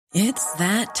It's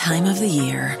that time of the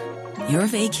year. Your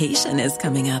vacation is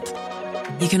coming up.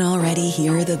 You can already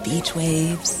hear the beach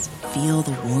waves, feel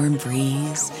the warm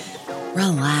breeze,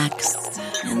 relax,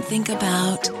 and think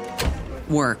about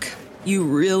work. You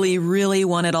really, really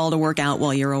want it all to work out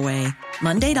while you're away.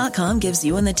 Monday.com gives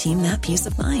you and the team that peace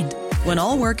of mind. When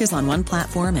all work is on one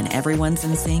platform and everyone's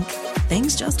in sync,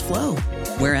 things just flow.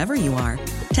 Wherever you are,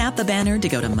 tap the banner to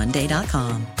go to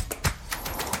Monday.com.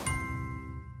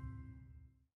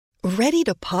 Ready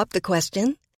to pop the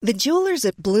question? The jewelers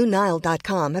at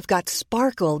BlueNile.com have got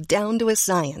sparkle down to a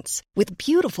science with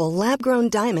beautiful lab-grown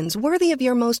diamonds worthy of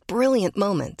your most brilliant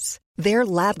moments. Their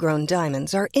lab-grown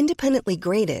diamonds are independently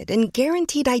graded and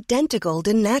guaranteed identical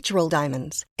to natural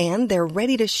diamonds, and they're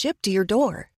ready to ship to your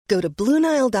door. Go to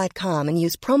BlueNile.com and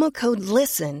use promo code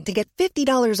LISTEN to get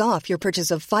 $50 off your purchase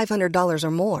of $500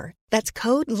 or more. That's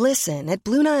code LISTEN at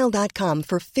BlueNile.com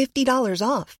for $50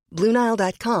 off.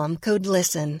 BlueNile.com, code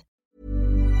LISTEN.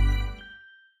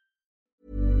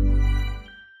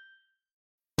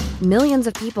 Millions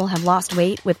of people have lost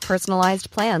weight with personalized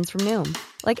plans from Noom.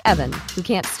 Like Evan, who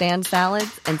can't stand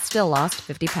salads and still lost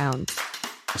 50 pounds.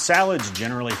 Salads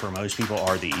generally for most people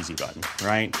are the easy button,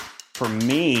 right? For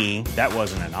me, that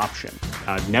wasn't an option.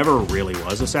 I never really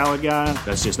was a salad guy.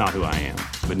 That's just not who I am.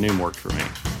 But Noom worked for me.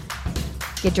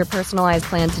 Get your personalized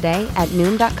plan today at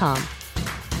Noom.com.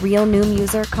 Real Noom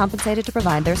user compensated to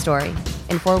provide their story.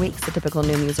 In 4 weeks, the typical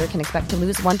Noom user can expect to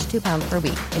lose 1 to 2 pounds per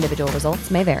week. Individual results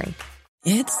may vary.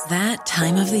 It's that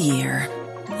time of the year.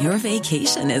 Your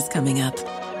vacation is coming up.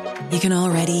 You can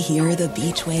already hear the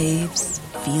beach waves,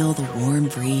 feel the warm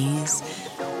breeze,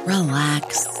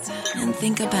 relax, and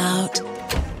think about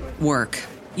work.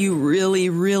 You really,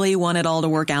 really want it all to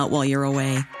work out while you're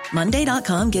away.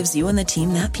 Monday.com gives you and the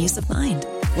team that peace of mind.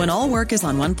 When all work is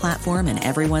on one platform and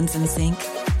everyone's in sync,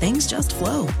 things just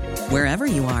flow. Wherever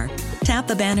you are, tap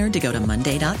the banner to go to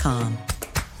Monday.com.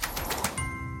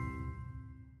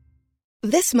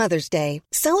 This Mother's Day,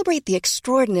 celebrate the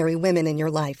extraordinary women in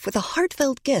your life with a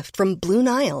heartfelt gift from Blue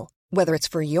Nile. Whether it's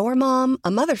for your mom,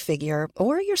 a mother figure,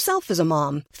 or yourself as a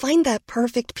mom, find that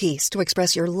perfect piece to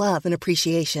express your love and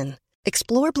appreciation.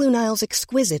 Explore Blue Nile's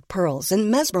exquisite pearls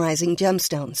and mesmerizing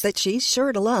gemstones that she's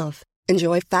sure to love.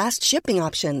 Enjoy fast shipping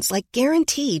options like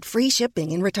guaranteed free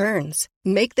shipping and returns.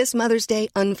 Make this Mother's Day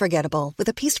unforgettable with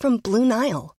a piece from Blue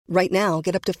Nile. Right now,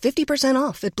 get up to 50%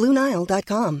 off at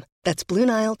BlueNile.com. That's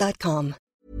BlueNile.com.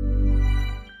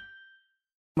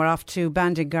 We're off to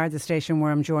Bandon Garda Station,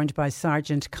 where I'm joined by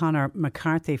Sergeant Conor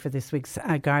McCarthy for this week's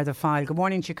Garda File. Good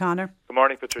morning to you, Conor. Good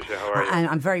morning, Patricia. How are you?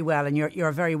 I'm very well, and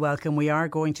you're very welcome. We are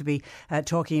going to be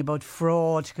talking about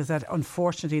fraud, because that,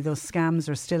 unfortunately, those scams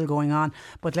are still going on.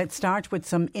 But let's start with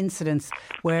some incidents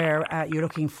where you're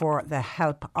looking for the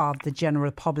help of the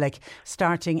general public,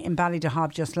 starting in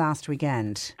Ballydehob just last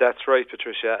weekend. That's right,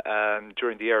 Patricia.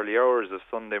 During the early hours of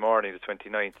Sunday morning, the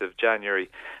 29th of January,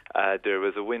 there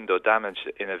was a window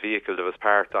damaged in a vehicle that was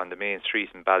parked on the main street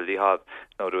in Ballydehob.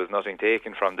 Now, there was nothing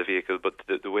taken from the vehicle, but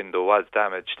the window was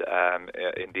damaged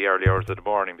in the early hours of the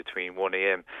morning between 1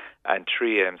 a.m. and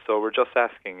 3 a.m. So we're just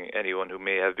asking anyone who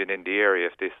may have been in the area,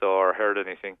 if they saw or heard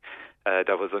anything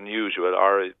that was unusual,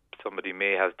 or somebody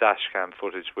may have dash cam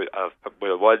footage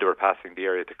while they were passing the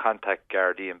area, to contact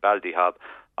Gardaí in Ballydehob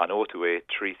on 028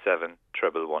 37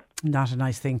 111. Not a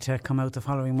nice thing to come out the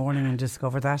following morning and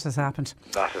discover that has happened.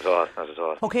 Not at all, not at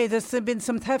all. OK, there's been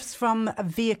some thefts from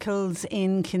vehicles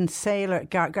in Kinsale,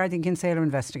 Gardaí in Kinsale are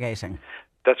investigating.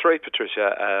 That's right,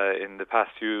 Patricia. In the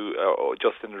past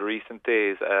just in the recent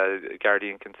days, Gardaí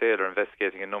in Kinsale are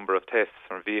investigating a number of thefts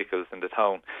from vehicles in the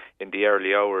town. In the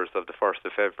early hours of the 1st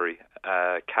of February,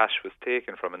 cash was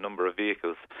taken from a number of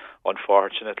vehicles.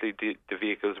 Unfortunately, the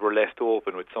vehicles were left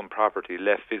open with some property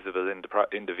left visible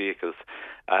in the vehicles.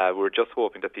 We're just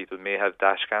hoping that people may have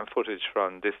dash cam footage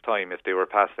from this time if they were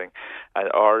passing,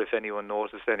 or if anyone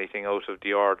noticed anything out of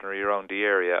the ordinary around the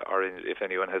area, or if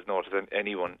anyone has noticed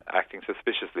anyone acting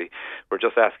suspiciously. We're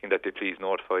just asking that they please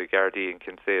notify Gardaí in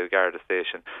Kinsale Garda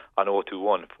Station on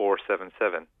 021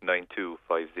 477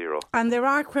 9250. And there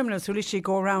are criminals who literally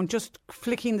go around just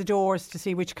flicking the doors to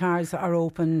see which cars are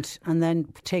opened and then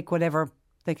take whatever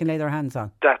they can lay their hands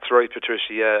on. That's right,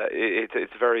 Patricia. Yeah, it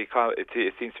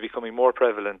seems to be becoming more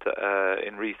prevalent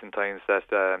in recent times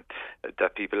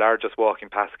that people are just walking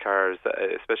past cars,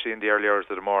 especially in the early hours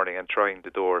of the morning, and trying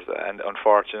the doors. And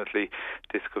unfortunately,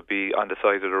 this could be on the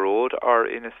side of the road or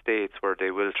in estates where they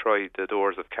will try the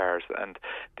doors of cars, and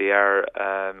they are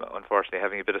unfortunately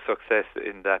having a bit of success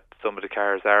in that some of the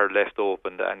cars are left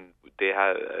open, and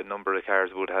a number of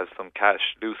cars would have some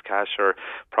loose cash or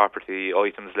property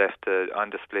items left on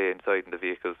display inside in the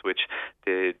vehicles, which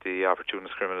the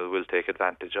opportunist criminal will take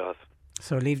advantage of.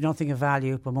 So leave nothing of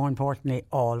value, but more importantly,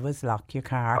 always lock your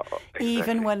car. Exactly.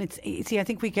 Even when it's... See, I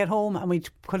think we get home and we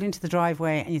pull into the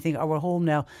driveway and you think, we're home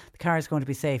now, the car is going to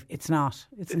be safe. It's not.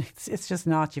 It's just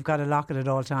not. You've got to lock it at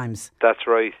all times. That's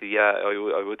right. Yeah,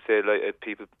 I would say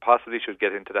people possibly should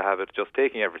get into the habit of just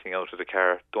taking everything out of the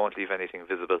car. Don't leave anything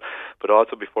visible. But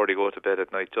also before they go to bed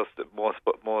at night, just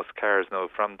most cars now,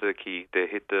 from the key, they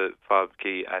hit the fob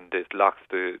key and it locks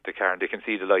the car and they can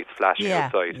see the lights flashing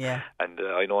outside. Yeah. And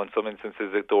I know in some instances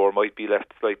the door might be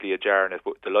left slightly ajar and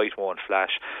the light won't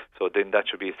flash, so then that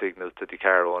should be a signal to the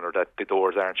car owner that the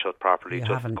doors aren't shut properly.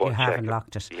 You haven't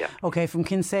locked it. Yeah. Okay, from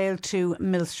Kinsale to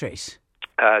Mill Street.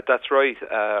 That's right.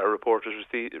 A report was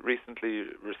recently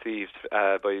received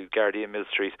by Gardaí in Mill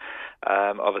Street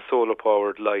of a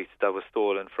solar-powered light that was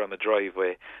stolen from a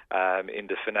driveway in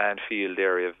the Finan Field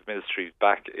area of Mill Street.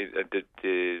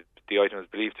 The item is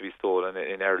believed to be stolen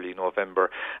in early November,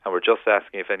 and we're just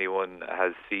asking if anyone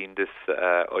has seen this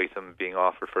item being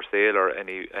offered for sale or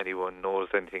anyone knows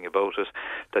anything about it,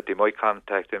 that they might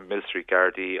contact the Mill Street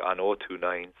Gardaí on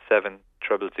 029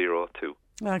 70002.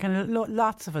 Well,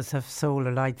 lots of us have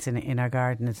solar lights in our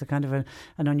garden. It's a kind of an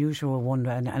unusual one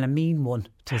and a mean one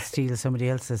to steal somebody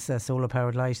else's solar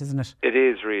powered light, isn't it? It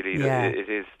is really. Yeah. It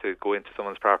is to go into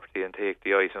someone's property and take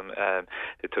the item.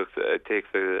 It takes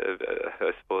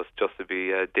I suppose, just to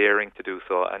be daring to do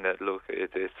so. And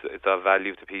it's of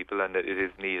value to people, and it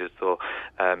is needed. So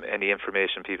any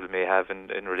information people may have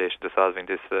in relation to solving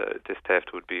this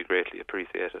theft would be greatly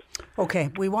appreciated. Okay,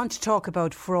 we want to talk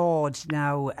about fraud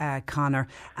now, Conor.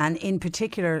 And in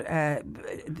particular,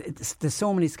 there's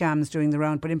so many scams doing the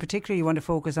round, but in particular you want to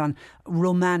focus on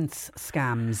romance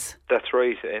scams. That's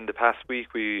right. In the past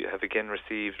week we have again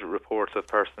received reports of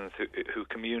persons who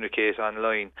communicate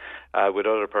online with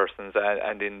other persons,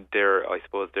 and in their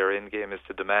end game is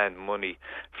to demand money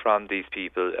from these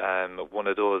people. One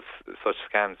of those such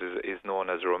scams is known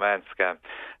as a romance scam.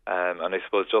 And I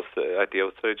suppose just at the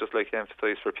outside, just like to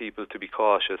emphasise for people to be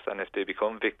cautious, and if they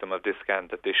become victim of this scam,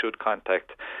 that they should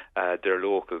contact their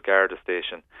local Garda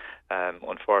station.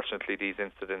 Unfortunately, these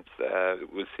incidents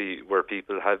we'll see where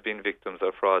people have been victims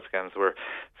of fraud scams, where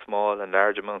small and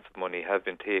large amounts of money have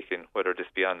been taken, whether this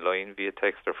be online, via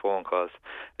text or phone calls.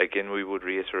 Again, we would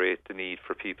reiterate the need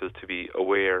for people to be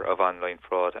aware of online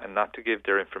fraud and not to give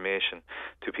their information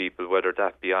to people, whether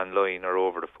that be online or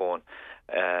over the phone.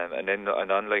 And then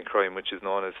an online crime, which is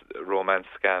known as romance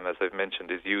scam, as I've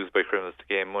mentioned, is used by criminals to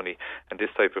gain money, and this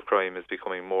type of crime is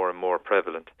becoming more and more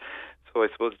prevalent. So I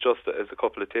suppose just as a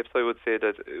couple of tips, I would say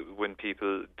that when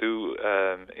people do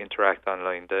interact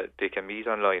online, that they can meet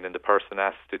online and the person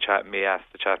may ask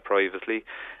to chat privately,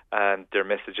 and their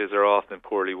messages are often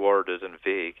poorly worded and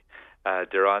vague.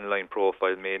 Their online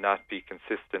profile may not be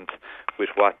consistent with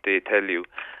what they tell you,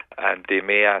 and they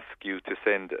may ask you to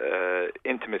send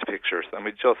intimate pictures. And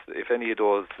if any of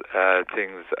those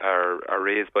things are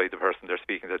raised by the person they're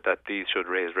speaking to, that these should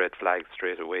raise red flags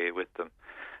straight away with them,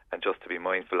 and just to be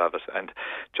mindful of it. And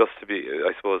just to be,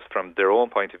 I suppose, from their own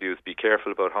point of view, be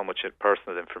careful about how much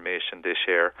personal information they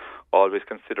share. Always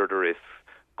consider the risks.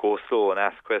 Go slow and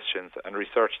ask questions, and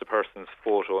research the person's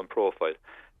photo and profile.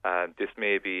 This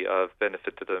may be of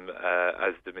benefit to them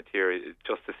as the material,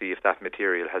 just to see if that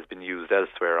material has been used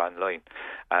elsewhere online,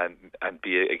 and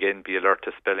be alert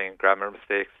to spelling, grammar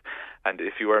mistakes. And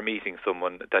if you are meeting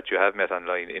someone that you have met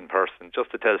online in person, just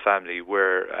to tell family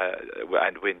where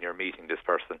and when you're meeting this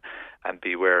person, and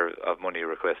beware of money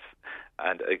requests.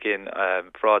 And again,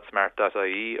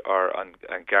 fraudsmart.ie or on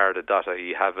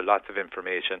garda.ie have lots of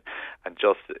information. And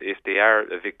just if they are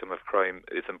a victim of crime,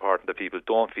 it's important that people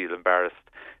don't feel embarrassed.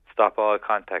 Stop all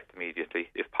contact immediately.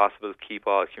 If possible, keep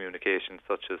all communication,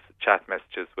 such as chat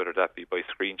messages, whether that be by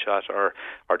screenshot or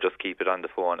just keep it on the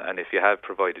phone. And if you have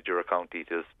provided your account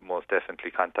details, most definitely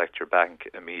contact your bank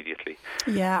immediately.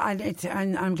 Yeah,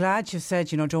 and I'm glad you said,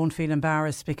 don't feel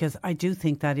embarrassed, because I do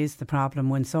think that is the problem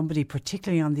when somebody,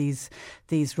 particularly on these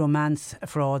romance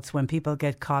frauds, when people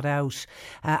get caught out.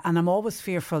 And I'm always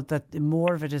fearful that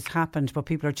more of it has happened, but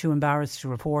people are too embarrassed to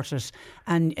report it.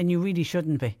 And you really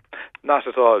shouldn't be. Not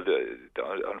at all.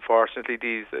 Unfortunately,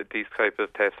 these type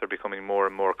of tests are becoming more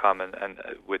and more common, and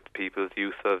with people's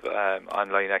use of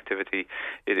online activity,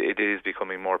 it is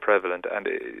becoming more prevalent. And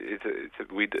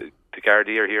the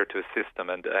Gardaí are here to assist them.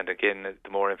 And again, the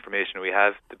more information we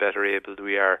have, the better able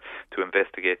we are to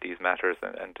investigate these matters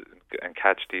and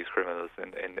catch these criminals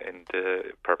in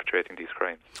perpetrating these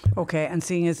crimes. Okay, and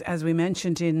seeing as we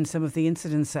mentioned in some of the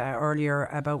incidents earlier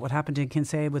about what happened in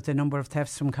Kinsale with the number of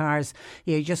thefts from cars,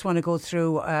 you just want to go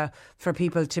through for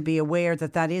people to be aware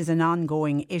that is an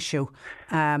ongoing issue,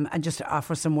 and just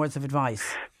offer some words of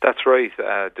advice. That's right.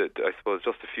 I suppose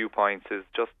just a few points is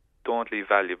just don't leave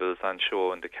valuables on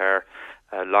show in the car.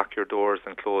 Lock your doors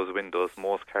and close windows.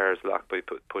 Most cars lock by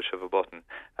push of a button.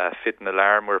 Fit an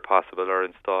alarm where possible, or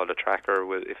install a tracker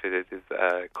if it is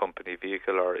a company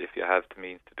vehicle, or if you have the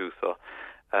means to do so.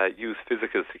 Use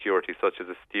physical security such as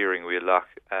a steering wheel lock.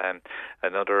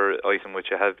 Another item which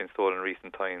has been stolen in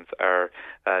recent times are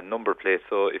number plates.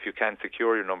 So if you can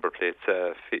secure your number plates,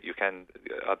 you can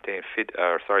obtain fit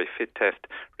theft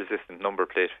resistant number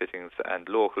plate fittings, and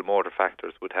local motor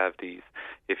factors would have these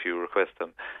if you request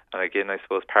them. And again, I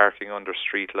suppose parking under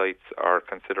street lights, or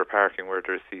consider parking where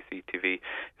there's CCTV.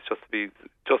 It's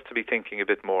just to be thinking a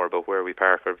bit more about where we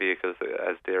park our vehicles,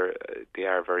 as they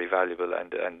are very valuable,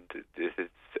 and it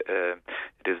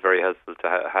is very helpful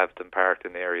to have them parked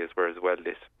in areas where it's well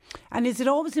lit. And is it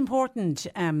always important,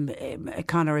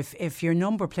 Conor, if your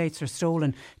number plates are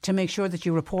stolen, to make sure that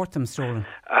you report them stolen?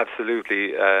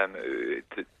 Absolutely.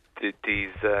 These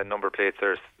number plates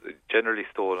are generally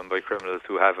stolen by criminals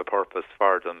who have a purpose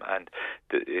for them, and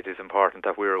it is important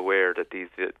that we're aware that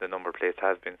the number plates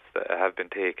have been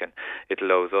taken. It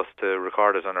allows us to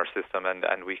record it on our system,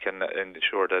 and we can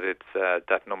ensure that it's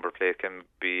that number plate can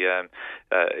be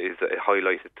is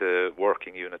highlighted to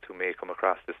working units who may come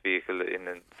across this vehicle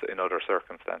in other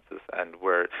circumstances, and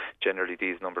where generally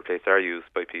these number plates are used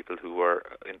by people who are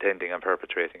intending on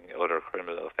perpetrating other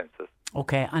criminal offences.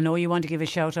 Okay, I know you want to give a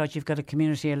shout out. You've got a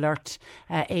community alert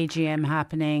AGM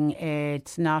happening.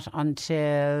 It's not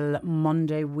until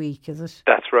Monday week, is it?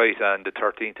 That's right, on the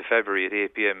 13th of February at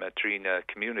 8 p.m. at Drina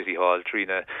Community Hall.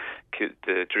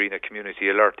 The Drina Community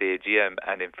Alert AGM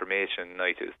and Information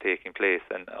Night is taking place,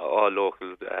 and all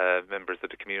local members of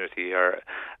the community are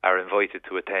invited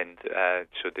to attend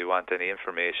should they want any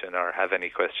information or have any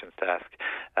questions to ask.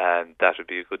 That would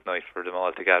be a good night for them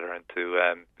all to gather and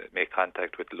to make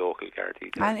contact with local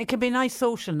Gardaí. And it can be nice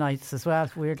social nights as well,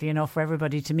 weirdly enough, for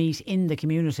everybody to meet in the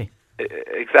community.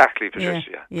 Exactly,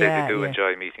 Patricia. They do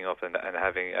enjoy meeting up and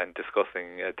having and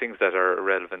discussing things that are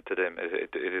relevant to them.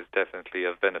 It is definitely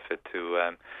of benefit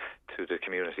to the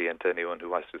community and to anyone who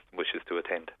wishes to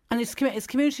attend. And is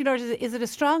Community Alert, is it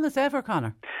as strong as ever,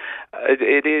 Conor?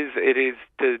 It is.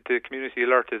 The Community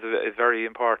Alert is a very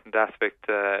important aspect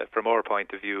from our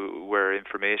point of view, where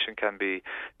information can be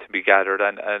gathered,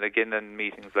 and again in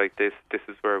meetings like this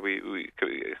is where we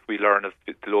learn of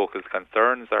the locals'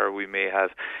 concerns, or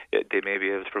they may be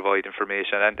able to provide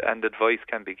information and advice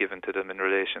can be given to them in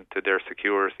relation to their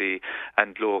security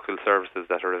and local services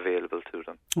that are available to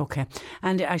them. Okay,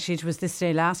 and actually it was this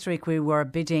day last week we were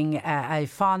bidding a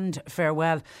fond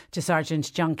farewell to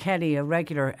Sergeant John Kelly, a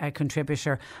regular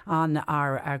contributor on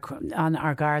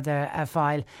our Garda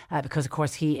file, because of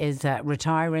course he is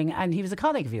retiring, and he was a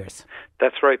colleague of yours.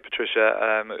 That's right,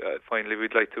 Patricia. Finally,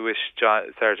 we'd like to wish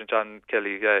Sergeant John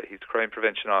Kelly, he's Crime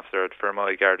Prevention Officer at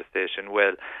Fermoy Garda Station,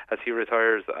 well, as he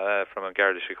retires from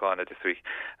Garda Síochána this week.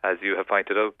 As you have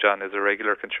pointed out, John is a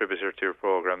regular contributor to your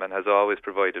programme and has always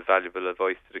provided valuable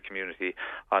advice to the community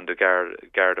on the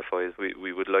Garda files.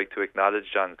 We would like to acknowledge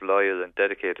John's loyal and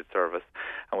dedicated service,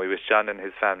 and we wish John and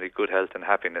his family good health and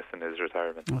happiness in his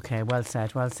retirement. Okay, well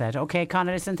said. Okay,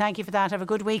 Conor, listen, thank you for that. Have a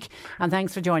good week, and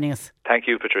thanks for joining us. Thank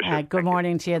you, Patricia. Good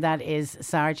morning to you. That is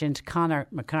Sergeant Conor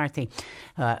McCarthy,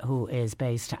 who is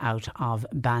based out of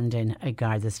Bandon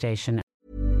Garda Station.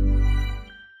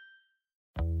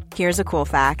 Here's a cool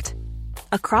fact.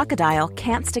 A crocodile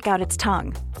can't stick out its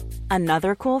tongue.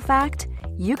 Another cool fact,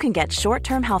 you can get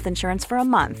short-term health insurance for a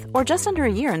month or just under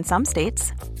a year in some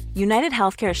states. United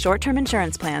Healthcare short-term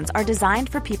insurance plans are designed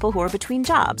for people who are between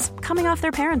jobs, coming off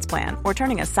their parents' plan, or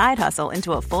turning a side hustle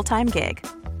into a full-time gig.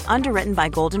 Underwritten by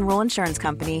Golden Rule Insurance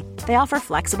Company, they offer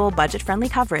flexible, budget-friendly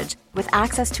coverage with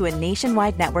access to a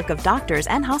nationwide network of doctors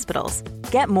and hospitals.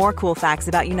 Get more cool facts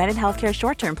about United Healthcare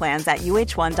short-term plans at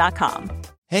uh1.com.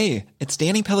 Hey, it's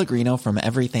Danny Pellegrino from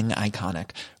Everything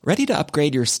Iconic. Ready to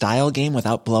upgrade your style game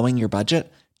without blowing your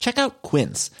budget? Check out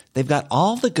Quince. They've got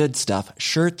all the good stuff,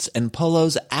 shirts and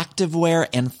polos, activewear,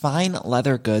 and fine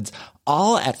leather goods,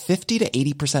 all at 50 to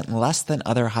 80% less than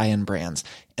other high-end brands.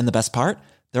 And the best part?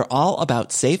 They're all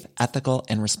about safe, ethical,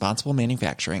 and responsible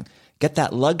manufacturing. Get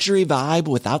that luxury vibe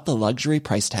without the luxury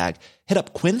price tag. Hit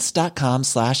up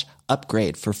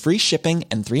quince.com/upgrade for free shipping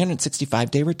and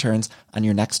 365-day returns on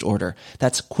your next order.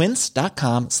 That's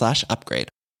quince.com/upgrade.